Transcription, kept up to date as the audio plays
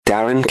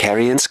Darren,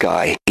 Kerry and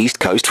Sky, East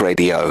Coast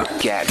Radio.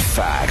 Get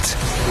fact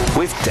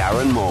with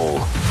Darren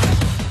Moore.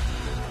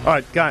 All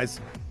right,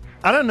 guys.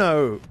 I don't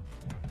know.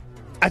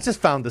 I just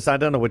found this. I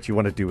don't know what you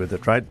want to do with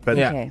it, right? But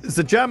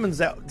the Germans,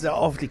 they're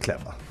awfully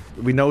clever.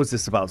 We know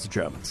this about the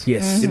Germans.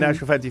 Yes. Mm-hmm. In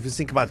actual fact, if you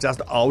think about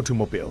just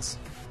automobiles,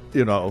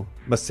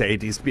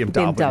 Mercedes,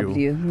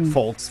 BMW,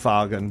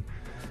 Volkswagen,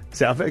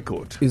 they are very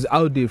good. Is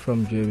Audi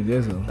from Germany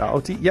as well?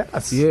 Audi,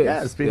 yes.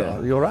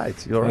 You're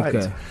right.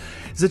 Okay.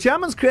 The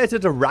Germans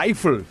created a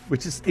rifle,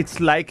 it's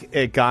like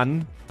a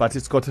gun, but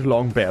it's got a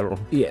long barrel.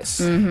 Yes.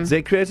 Mm-hmm.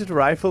 They created a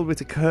rifle with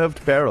a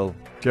curved barrel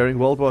during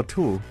World War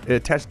II,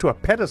 attached to a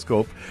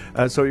periscope,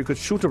 so you could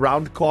shoot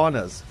around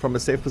corners from a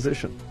safe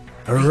position.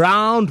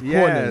 Around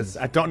corners? Yes.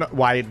 I don't know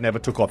why it never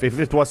took off. If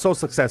it was so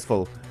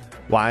successful,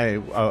 why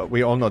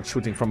we all not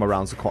shooting from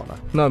around the corner?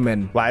 No,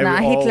 man.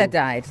 Why Hitler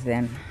died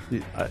then.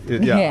 I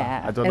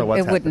don't know what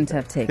it wouldn't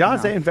have taken Yeah,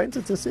 off. they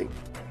invented this thing.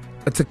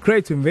 It's a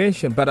great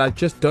invention, but I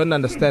just don't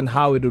understand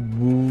how it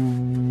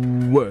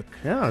would work.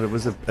 Yeah, it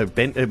was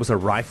a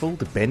rifle,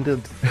 the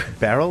bended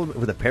barrel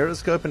with a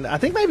periscope, and I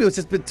think maybe it was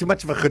just a bit too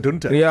much of a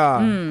gedunte.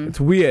 Yeah,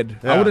 it's weird.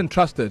 Yeah. I wouldn't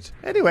trust it.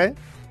 Anyway,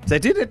 they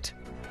did it.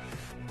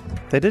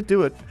 They did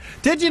do it.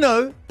 Did you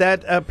know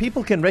that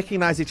people can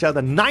recognize each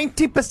other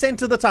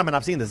 90% of the time? And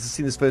I've seen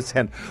this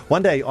firsthand.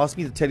 One day, he asked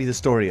me to tell you the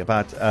story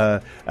about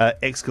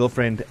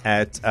ex-girlfriend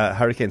at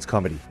Hurricanes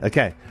Comedy.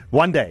 Okay,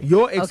 one day.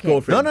 Your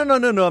ex-girlfriend?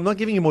 No. I'm not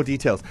giving you more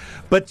details.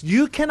 But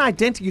you can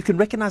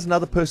recognize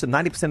another person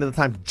 90% of the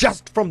time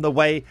just from the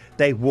way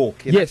they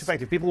walk. In actual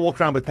fact, if people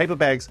walk around with paper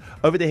bags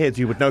over their heads,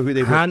 you would know who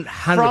they were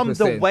 100%. from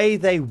the way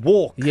they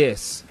walk.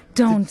 Yes.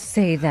 Don't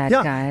say that,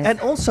 guys. And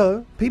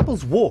also,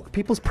 people's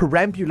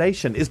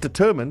perambulation is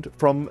determined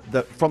from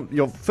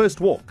your first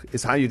walk,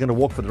 is how you're going to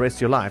walk for the rest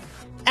of your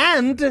life.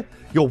 And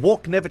your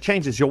walk never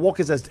changes. Your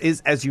walk is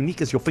as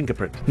unique as your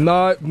fingerprint.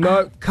 No.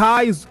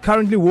 Kai is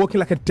currently walking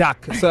like a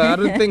duck, so I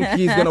don't think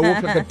he's going to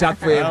walk like a duck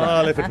forever.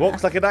 Well, if it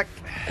walks like a duck.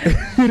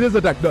 It is a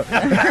duck, no.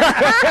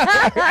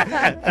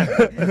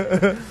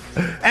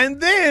 And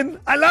then,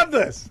 I love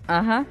this.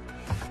 Uh-huh.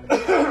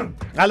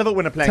 I love it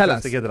when a plan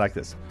comes together like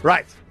this.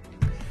 Right.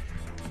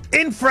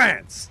 In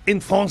France,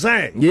 in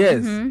Francais,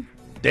 Yes.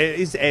 there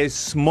is a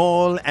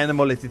small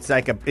animal. It's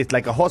like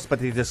a horse,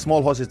 but it's a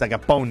small horse. It's like a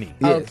pony.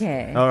 Yes.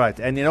 Okay. All right.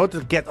 And in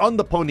order to get on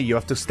the pony, you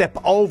have to step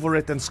over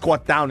it and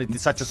squat down. It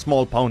is such a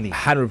small pony.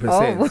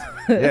 100%.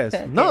 Yes.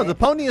 No, the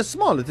pony is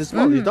small. It is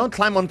small. You don't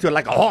climb onto it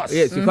like a horse.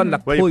 Yes, you can't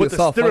like Where pull you put the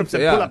yourself stirrups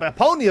onto, and pull up. A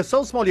pony is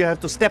so small you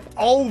have to step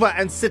over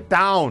and sit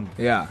down.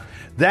 Yeah.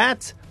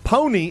 That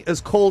pony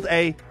is called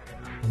a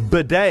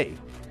bidet,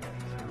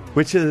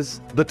 which is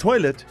the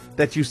toilet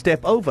that you step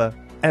over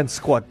and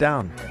squat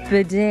down.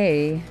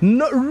 Bidet.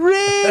 No,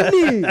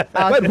 really?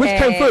 Wait, which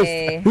came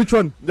first? Which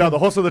one? No, the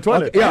horse or the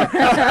toilet. Okay, yeah.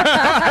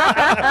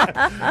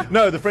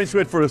 No, the French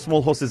word for a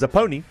small horse is a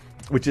pony,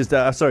 which is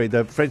the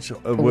French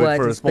word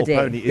for a is small bidet.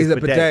 pony is a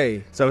bidet.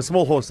 bidet. So a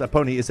small horse, a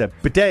pony is a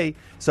bidet.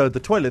 So the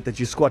toilet that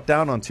you squat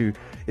down onto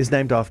is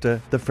named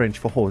after the French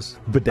for horse,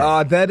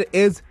 bidet. That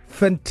is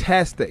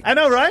fantastic. I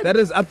know, right? That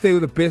is up there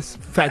with the best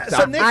fact.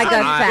 So next I got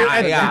time facts you're on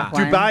at that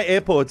one. Dubai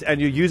Airport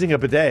and you're using a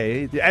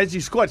bidet, as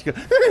you squat, you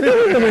go,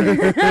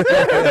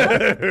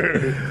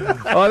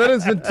 Oh, that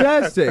is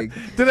fantastic.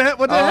 what did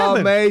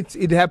happen? Mate,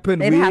 it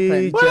happened. It we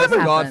happened. just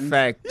What got happened?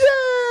 fact. Yay!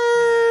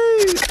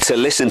 To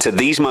listen to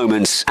these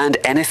moments and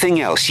anything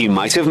else you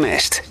might have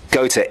missed,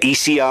 go to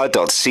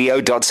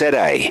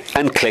ecr.co.za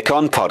and click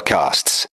on podcasts.